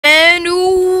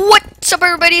What's up,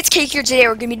 everybody? It's Cake here. Today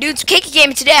we're gonna be doing some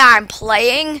CakeyGaming. Today I'm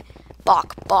playing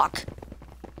BAWK BAWK.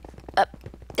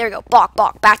 There we go. BAWK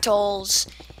BAWK Battles.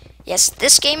 Yes,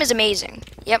 this game is amazing.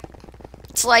 Yep.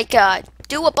 It's like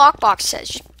do what BAWK BAWK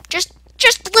says.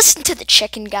 Just listen to the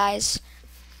chicken, guys.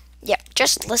 Yep.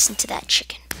 Just listen to that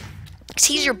chicken. 'Cause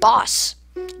he's your boss.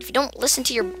 If you don't listen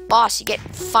to your boss, you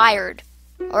get fired.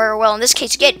 Or, well, in this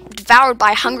case, you get devoured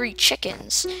by hungry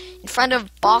chickens in front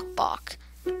of BAWK BAWK.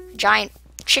 Giant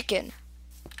chicken.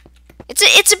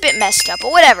 It's a bit messed up,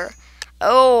 but whatever.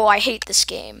 Oh, I hate this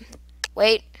game.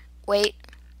 Wait. Is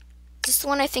this the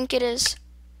one I think it is?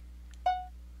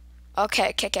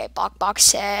 Okay. BAWK BAWK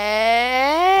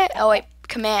set. Oh wait,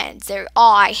 commands. There.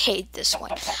 Oh, I hate this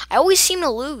one. I always seem to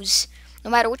lose. No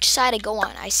matter which side I go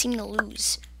on, I seem to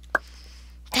lose.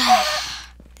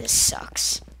 This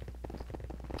sucks.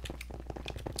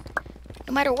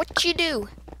 No matter what you do,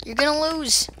 you're gonna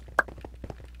lose.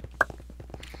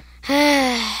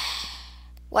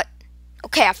 What?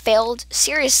 Okay, I failed.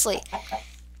 Seriously.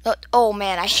 Oh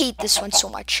man, I hate this one so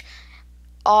much.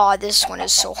 Oh, this one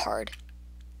is so hard.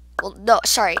 Well, no,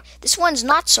 sorry. This one's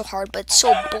not so hard, but it's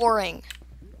so boring.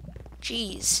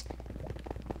 Jeez.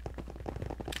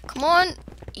 Come on.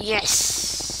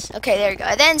 Yes. Okay, there you go.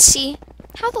 And then see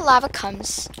how the lava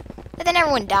comes. And then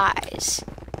everyone dies.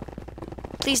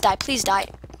 Please die, please die.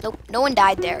 Nope, no one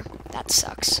died there. That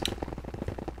sucks.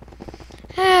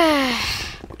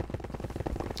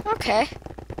 Okay.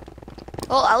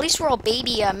 Well, at least we're all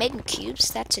baby maiden cubes.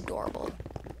 That's adorable.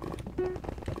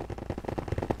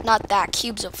 Not that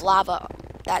cubes of lava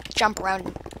that jump around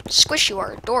and squish you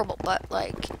are adorable, but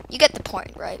like you get the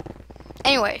point, right?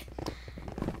 Anyway,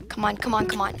 come on.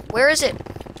 Where is it?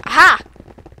 Aha!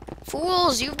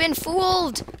 Fools, you've been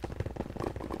fooled.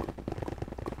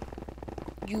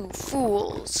 You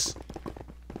fools.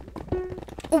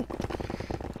 Ooh.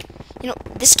 You know,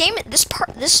 this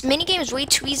minigame is way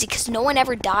too easy because no one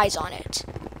ever dies on it.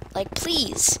 Like,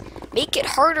 please, make it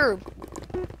harder.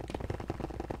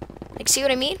 Like, see what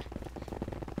I mean?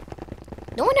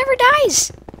 No one ever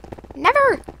dies.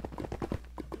 Never.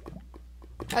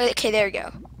 Okay, there we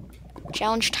go.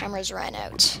 Challenge timer has ran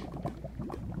out.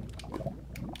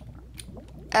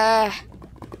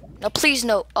 No, please,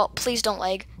 no. Oh, please don't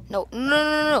lag. No.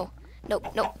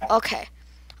 Okay.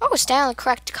 Oh, stand on the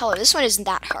correct color. This one isn't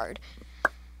that hard.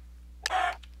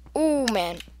 Ooh,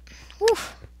 man.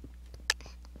 Oof.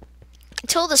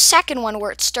 Until the second one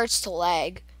where it starts to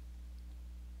lag.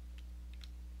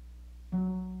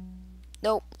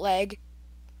 Nope, lag.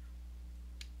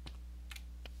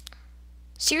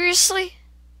 Seriously?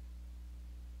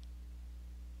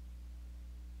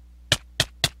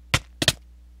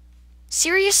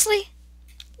 Seriously?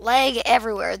 Lag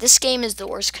everywhere. This game is the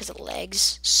worst because it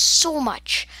lags so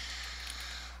much.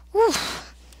 Whew.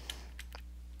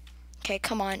 Okay,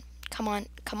 come on.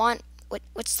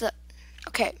 What's the...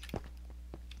 Okay.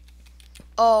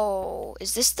 Oh,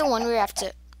 is this the one where we have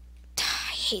to...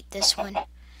 I hate this one.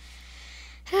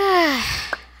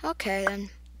 Okay, then.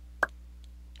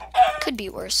 Could be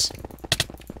worse.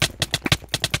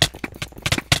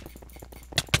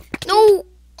 No!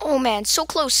 Oh, man, so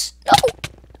close. No!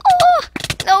 Oh!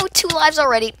 No, 2 lives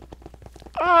already.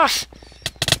 Ugh.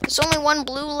 There's only 1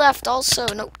 blue left also.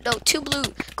 No, 2 blue.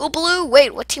 Go blue.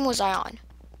 Wait, what team was I on?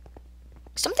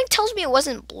 Something tells me it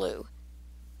wasn't blue.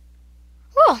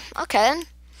 Oh, okay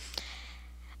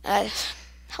then.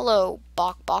 Hello,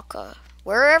 BAWK BAWK,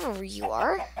 wherever you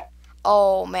are.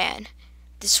 Oh, man.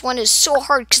 This one is so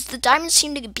hard because the diamonds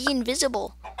seem to be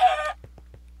invisible.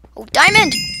 Oh,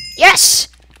 diamond! Yes!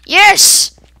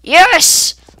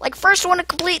 Like, first one to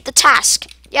complete the task.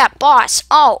 Yeah, boss.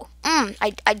 Oh,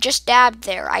 I just dabbed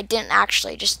there. I didn't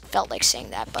actually. Just felt like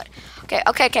saying that, but... Okay.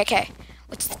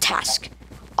 What's the task?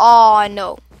 Oh,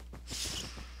 no.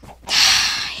 I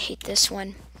hate this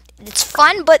one. It's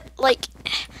fun, but, like...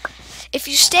 If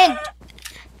you stand...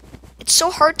 It's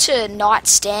so hard to not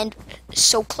stand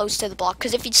so close to the block.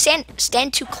 Because if you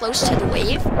stand too close to the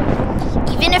wave,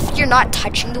 even if you're not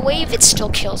touching the wave, it still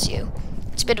kills you.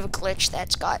 It's a bit of a glitch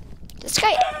that's got... This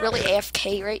guy really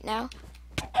AFK right now?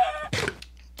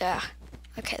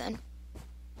 Okay then.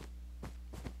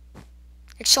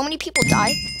 Like, so many people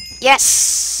died.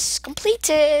 Yes!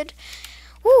 Completed!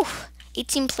 Woo!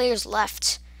 18 players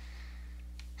left.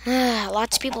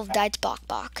 Lots of people have died to BAWK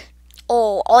BAWK.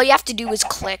 Oh, all you have to do is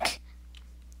click.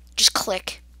 Just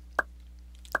click.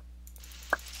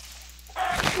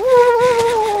 Woo!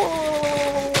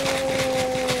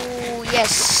 Yes!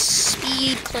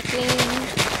 Speed clicking.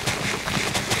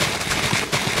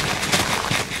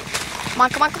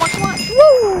 Come on.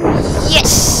 Woo!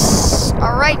 Yes!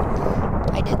 Alright.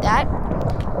 I did that.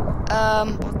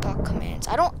 Bawk commands.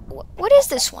 I don't. What is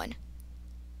this one?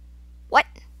 What?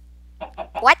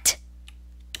 What?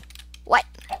 What?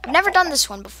 I've never done this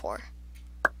one before.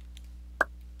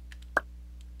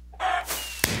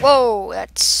 Whoa,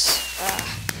 that's.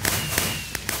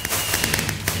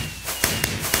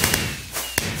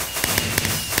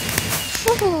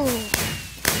 Whew.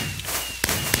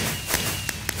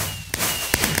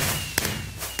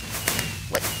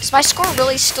 What? Is my score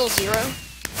really still 0?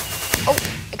 Oh,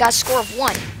 I got a score of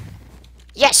 1.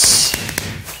 Yes!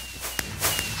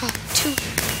 2.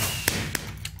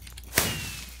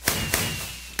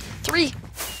 3.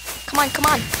 Come on, come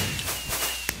on.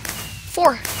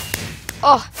 4.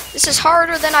 Oh, this is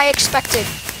harder than I expected.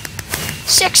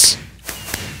 6.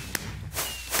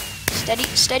 Steady,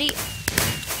 steady.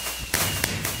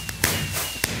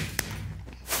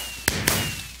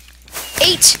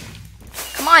 8.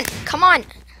 Come on, come on.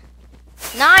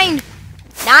 9.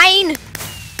 9.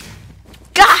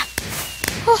 Gah!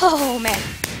 Oh, man.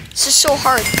 This is so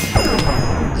hard.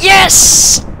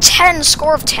 Yes! 10.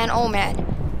 Score of 10. Oh, man.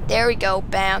 There we go.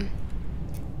 Bam.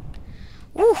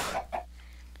 Woo.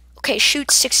 Okay, shoot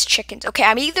 6 chickens. Okay,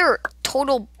 I'm either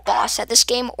total boss at this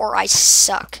game or I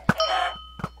suck.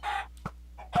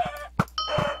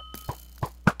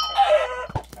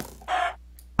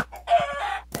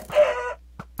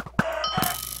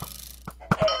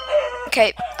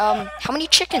 Okay, how many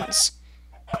chickens?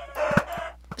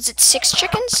 Was it 6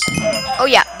 chickens? Oh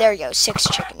yeah, there you go, 6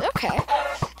 chickens. Okay,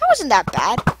 that wasn't that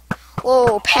bad.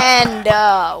 Whoa,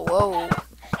 panda, whoa.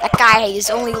 That guy has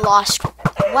only lost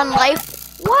 1 life.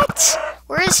 What?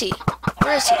 Where is he?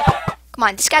 Where is he? Come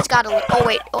on, this guy's got to. Oh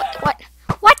wait, oh, what?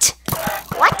 What?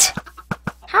 What?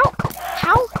 How?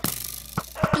 How?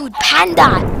 Dude,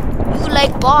 panda, you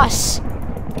like boss.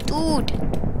 Dude,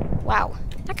 wow,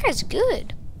 that guy's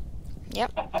good.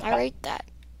 Yep, I rate that.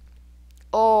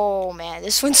 Oh man,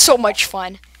 this one's so much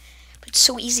fun. But it's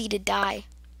so easy to die.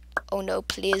 Oh no,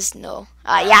 please, no.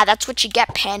 Yeah, that's what you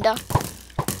get, panda.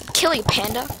 Kill you,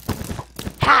 panda.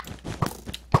 Ha!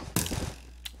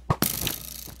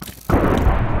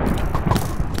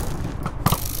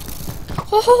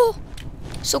 Oh,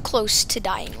 so close to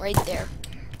dying right there.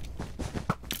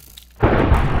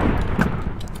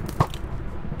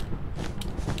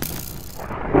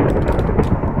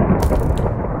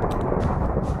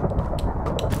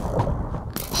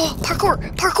 Oh, parkour!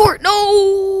 Parkour!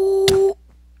 No!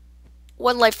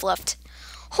 1 life left.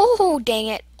 Oh, dang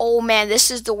it. Oh, man, this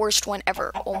is the worst one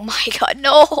ever. Oh, my God.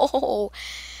 No!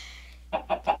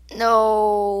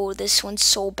 No, this one's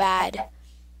so bad.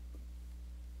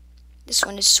 This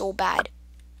one is so bad.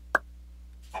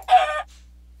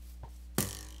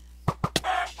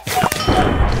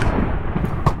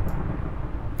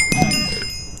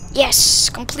 Yes,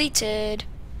 completed.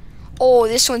 Oh,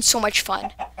 this one's so much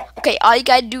fun. Okay, all you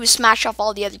gotta do is smash off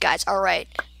all the other guys. Alright.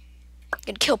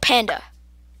 Gonna kill Panda.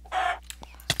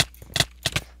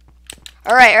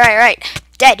 Alright.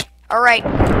 Dead. Alright.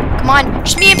 Come on.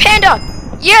 Just me and Panda.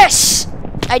 Yes!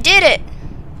 I did it.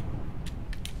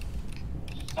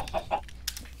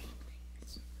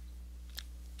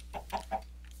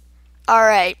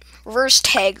 Alright. Reverse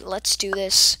tag. Let's do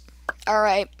this.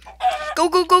 Alright. Go.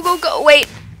 Wait.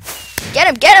 Get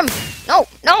him. No,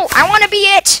 I want to be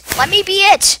it. Let me be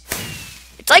it.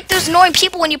 It's like those annoying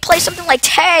people when you play something like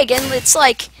tag and it's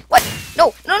like, what?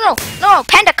 No.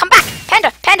 Panda, come back.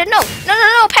 Panda, no.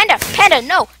 No, Panda,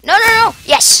 no.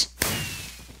 Yes.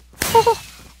 Oh,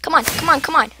 come on.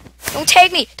 Don't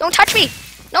tag me. Don't touch me.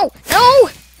 No.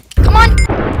 Come on.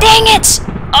 Dang it.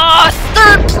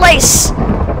 3rd place.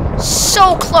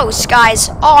 So close, guys.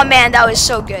 Oh, man, that was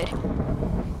so good.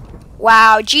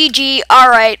 Wow, GG.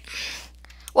 Alright.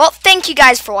 Well, thank you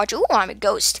guys for watching. Ooh, I'm a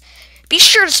ghost. Be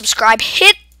sure to subscribe,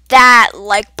 hit that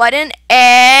like button,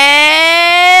 and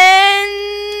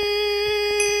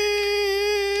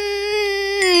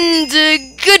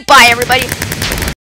goodbye, everybody.